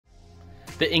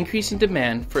The increasing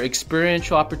demand for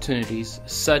experiential opportunities,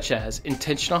 such as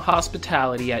intentional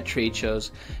hospitality at trade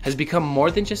shows, has become more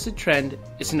than just a trend.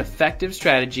 It's an effective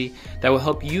strategy that will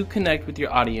help you connect with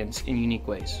your audience in unique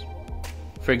ways.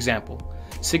 For example,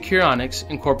 Securonix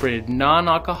incorporated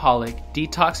non-alcoholic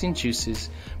detoxing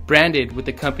juices branded with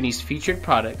the company's featured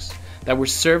products that were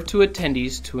served to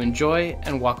attendees to enjoy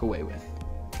and walk away with.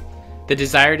 The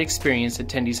desired experience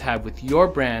attendees have with your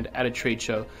brand at a trade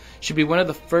show should be one of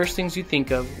the first things you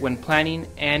think of when planning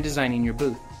and designing your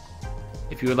booth.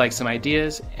 If you would like some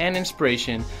ideas and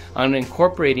inspiration on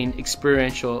incorporating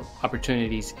experiential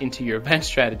opportunities into your event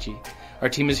strategy, our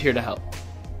team is here to help.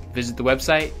 Visit the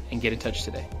website and get in touch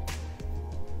today.